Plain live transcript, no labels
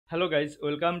Hello guys,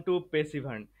 welcome to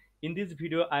Passivern. In this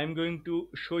video, I am going to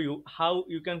show you how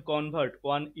you can convert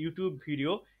one YouTube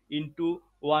video into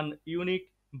one unique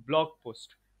blog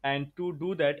post. And to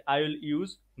do that, I will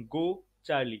use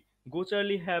GoCharlie.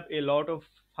 GoCharlie have a lot of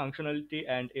functionality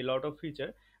and a lot of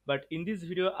feature, but in this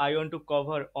video, I want to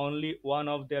cover only one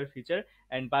of their feature.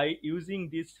 And by using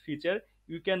this feature,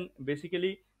 you can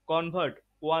basically convert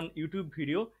one YouTube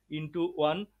video into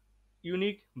one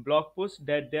unique blog post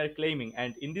that they are claiming,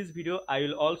 and in this video I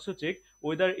will also check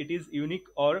whether it is unique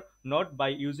or not by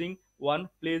using one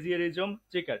plagiarism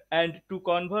checker. And to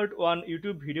convert one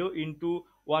YouTube video into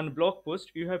one blog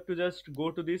post, you have to just go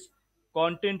to this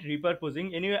content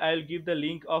repurposing. Anyway, I'll give the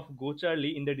link of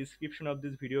GoCharlie in the description of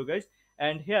this video, guys,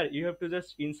 and here you have to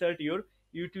just insert your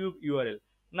YouTube URL.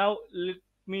 Now let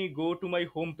me go to my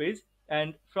home page,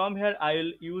 and from here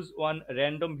I'll use one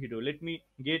random video. Let me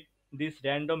get this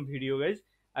random video, guys.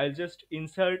 I'll just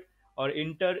insert or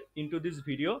enter into this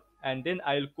video, and then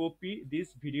I'll copy this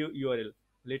video URL.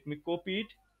 Let me copy it.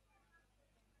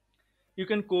 You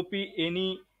can copy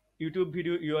any YouTube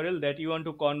video URL that you want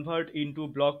to convert into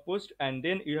blog post, and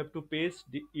then you have to paste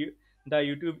the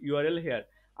YouTube URL here.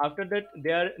 After that,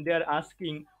 they are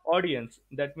asking audience.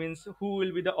 That means who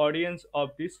will be the audience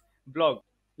of this blog.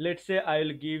 Let's say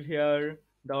I'll give here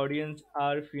the audience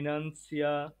are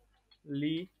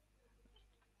financially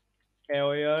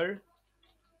aware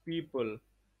people.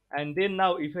 And then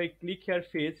now if I click here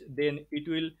fetch, then it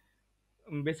will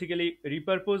basically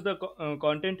repurpose the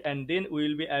content, and then we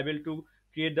will be able to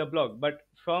create the blog. But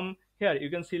from here you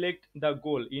can select the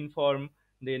goal: inform,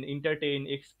 then entertain,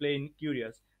 explain,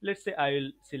 curious. Let's say I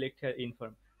will select here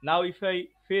inform. Now if I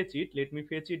fetch it, let me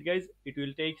fetch it, guys. It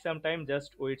will take some time,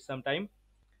 just wait some time.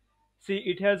 See,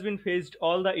 it has been fetched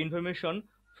all the information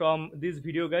from this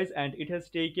video, guys, and it has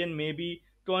taken maybe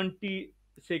 20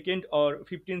 second or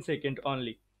 15 second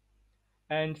only.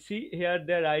 And see here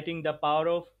they're writing the power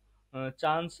of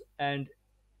chance and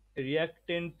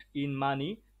reactant in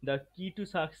money. The key to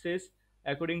success,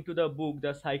 according to the book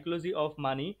The Psychology of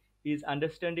Money, is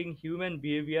understanding human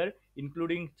behavior,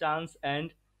 including chance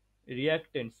and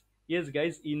reactants. Yes,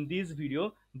 guys, in this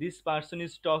video, this person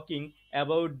is talking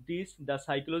about this The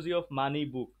Psychology of Money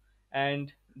book,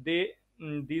 and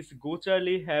this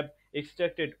GoCharlie have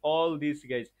extracted all these,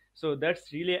 guys. So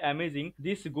that's really amazing.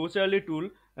 This GoCharlie tool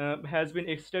has been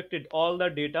extracted all the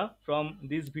data from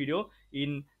this video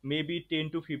in maybe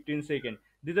 10 to 15 seconds.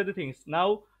 These are the things.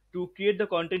 Now to create the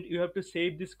content, you have to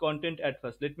save this content at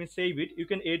first. Let me save it. You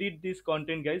can edit this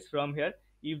content, guys, from here.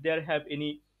 If there have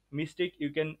any mistake,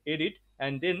 you can edit,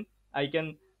 and then I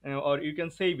can or you can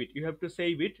save it. You have to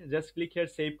save it. Just click here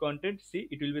save content. See,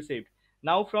 it will be saved.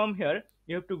 Now from here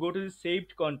you have to go to the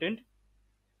saved content.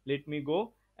 Let me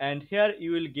go, and here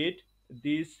you will get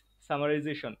this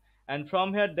summarization, and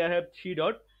from here they have three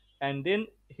dot. And then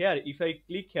here if I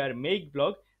click here make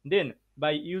blog, then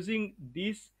by using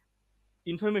this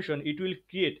information it will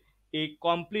create a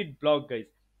complete blog, guys.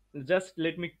 Just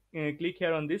let me click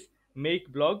here on this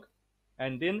make blog,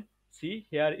 and then see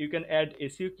here you can add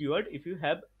SEO keyword if you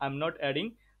have. I'm not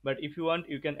adding, but if you want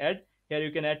you can add. Here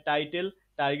you can add title,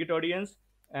 target audience.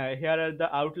 Here are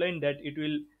the outline that it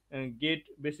will get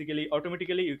basically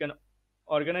automatically. You can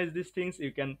organize these things,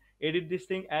 you can edit this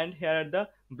thing, and here are the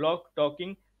blog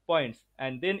talking points.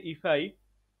 And then if I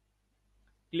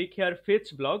click here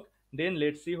fetch blog, then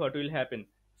let's see what will happen.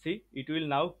 See, it will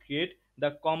now create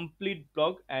the complete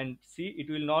blog, and see, it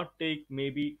will not take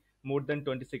maybe more than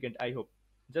 20 seconds, I hope.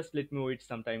 Just let me wait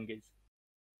some time, guys.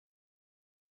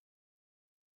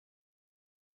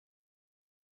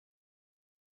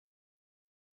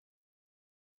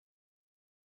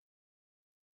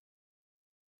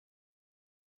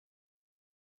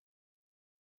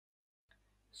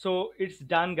 So it's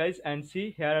done, guys, and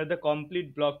see, here are the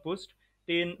complete blog post: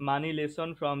 10 money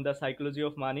lesson from the psychology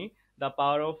of money, the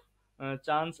power of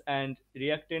chance and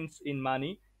reactants in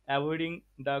money, avoiding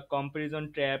the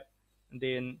comparison trap,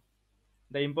 then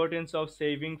the importance of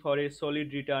saving for a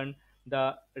solid return,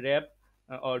 the wrap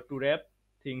or to wrap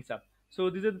things up. So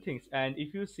these are the things. And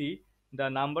if you see the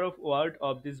number of word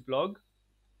of this blog,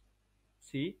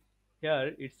 see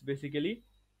here it's basically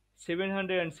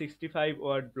 765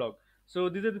 word blog. So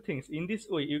these are the things. In this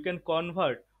way you can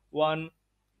convert one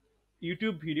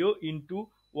YouTube video into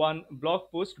one blog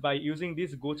post by using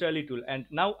this GoCharlie tool. And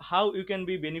now how you can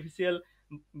be beneficial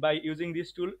by using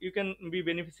this tool? You can be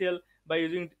beneficial by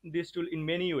using this tool in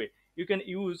many way. You can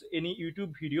use any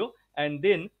YouTube video, and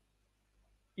then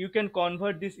you can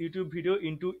convert this YouTube video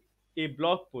into a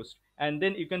blog post, and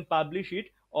then you can publish it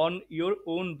on your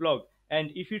own blog. And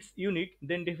if it's unique,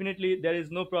 then definitely there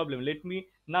is no problem. Let me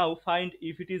now find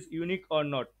if it is unique or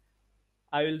not.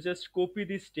 I will just copy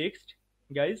this text,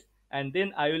 guys, and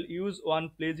then I will use one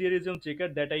plagiarism checker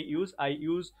that I use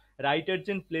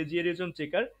writergen plagiarism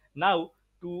checker. Now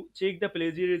to check the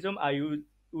plagiarism,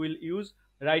 will use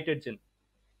writergen.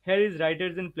 Here is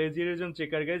writers and plagiarism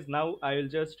checker, guys. Now I will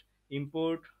just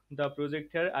import the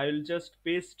project here. I will just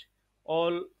paste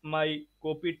all my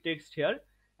copied text here,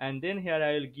 and then here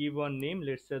I will give one name.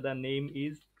 Let's say the name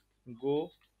is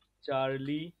Go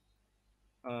Charlie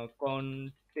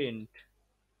Content,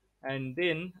 and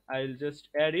then I'll just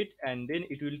add it, and then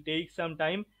it will take some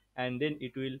time, and then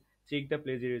it will check the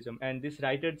plagiarism. And this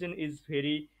writergen is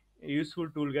very useful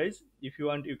tool, guys. If you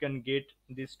want, you can get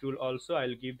this tool also.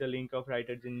 I'll give the link of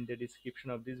writergen in the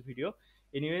description of this video.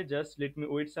 Anyway, just let me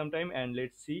wait some time, and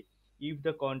let's see if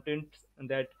the content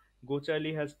that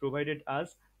GoCharlie has provided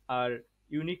us are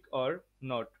unique or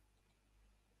not.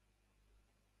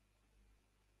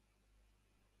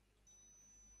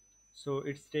 So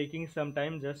it's taking some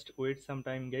time, just wait some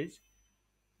time, guys,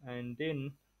 and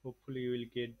then hopefully you will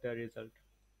get the result.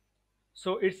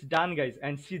 So it's done, guys,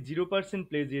 and see 0%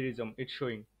 plagiarism it's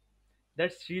showing.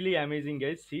 That's really amazing,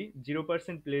 guys. See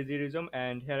 0% plagiarism,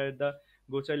 and here are the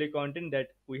GoCharlie content that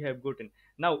we have gotten.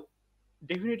 Now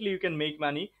definitely you can make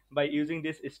money by using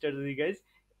this strategy, guys.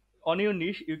 On your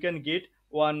niche you can get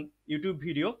one YouTube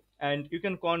video, and you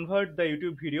can convert the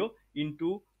YouTube video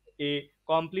into a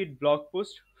complete blog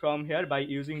post from here by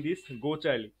using this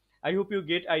GoCharlie. I hope you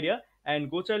get idea.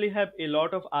 And GoCharlie have a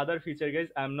lot of other feature, guys.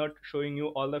 I'm not showing you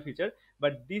all the feature,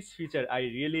 but this feature I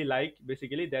really like,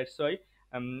 basically that's why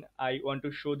I want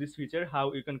to show this feature,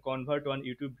 how you can convert one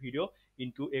YouTube video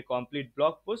into a complete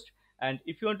blog post. And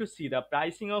if you want to see the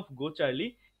pricing of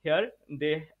GoCharlie, here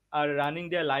they are running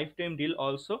their lifetime deal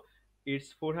also.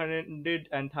 It's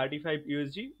 435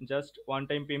 USD, just one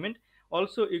time payment.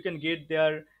 Also you can get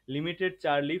their limited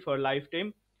Charlie for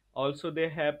lifetime. Also they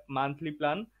have monthly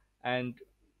plan, and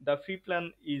the free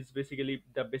plan is basically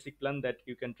the basic plan that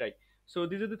you can try. So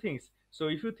these are the things. So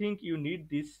if you think you need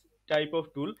this type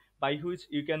of tool by which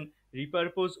you can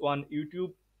repurpose one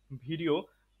YouTube video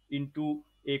into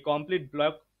a complete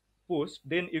blog post,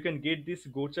 then you can get this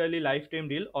GoCharlie lifetime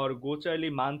deal or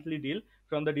GoCharlie monthly deal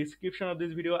from the description of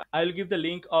this video. I will give the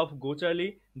link of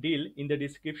GoCharlie deal in the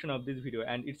description of this video,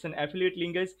 and it's an affiliate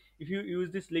link, guys. If you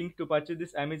use this link to purchase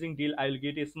this amazing deal, I will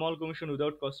get a small commission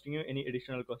without costing you any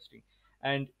additional costing.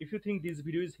 And if you think this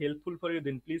video is helpful for you,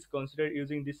 then please consider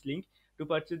using this link to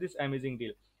purchase this amazing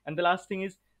deal. And the last thing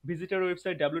is, visit our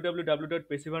website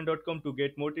www.passivern.com to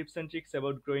get more tips and tricks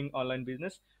about growing online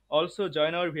business. Also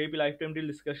join our VIP lifetime deal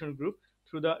discussion group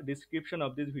through the description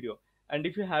of this video. And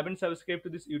if you haven't subscribed to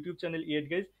this YouTube channel yet,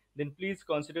 guys, then please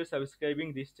consider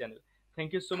subscribing this channel.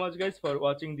 Thank you so much, guys, for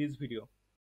watching this video.